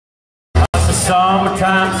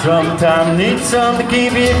Summertime, sometime need some to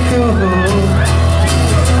keep you cool.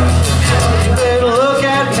 You better look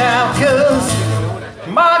out now, 'cause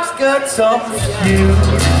Mark's got something for you.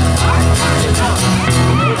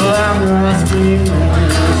 Well, I'm your ice cream man,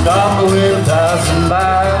 stop me when passing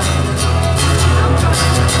by.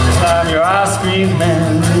 I'm your ice cream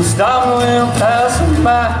man, stop me when passing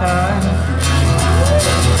by.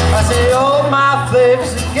 I say, oh, my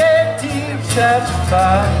flavors are guaranteed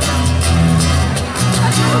satisfied.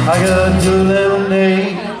 I got good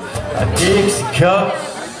lemonade, I Dixie cups,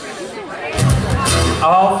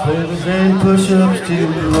 all flavors and push-ups too.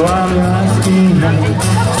 I'm your ice cream man,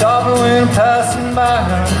 stop me when I'm passing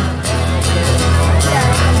by.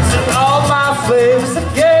 So all my flavors are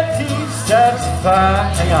guaranteed satisfied.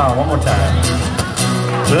 Hang on, one more time.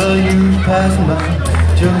 Well, you passing by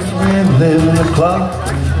just around 11 o'clock.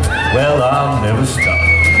 Well, I'll never stop.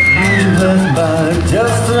 You passing by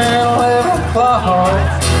just around 11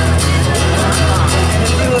 o'clock.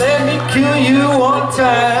 Let me kill you one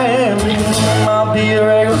time, I'll be a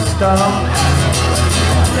regular stop.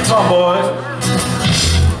 Come on, boys.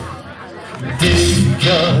 Dixie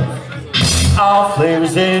cup, all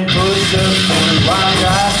flavors and push-ups, and while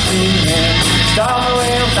your ice cream man, stop me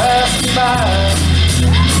when I'm passing by.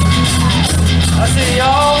 I see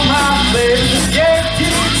all my flavors are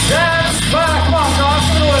guaranteed satisfied. Come on, Josh,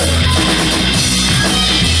 come away.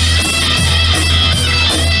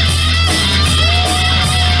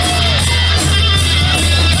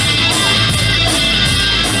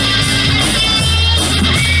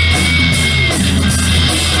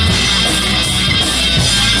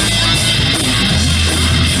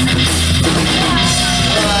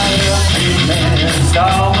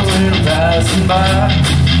 Stop me when I'm passing by.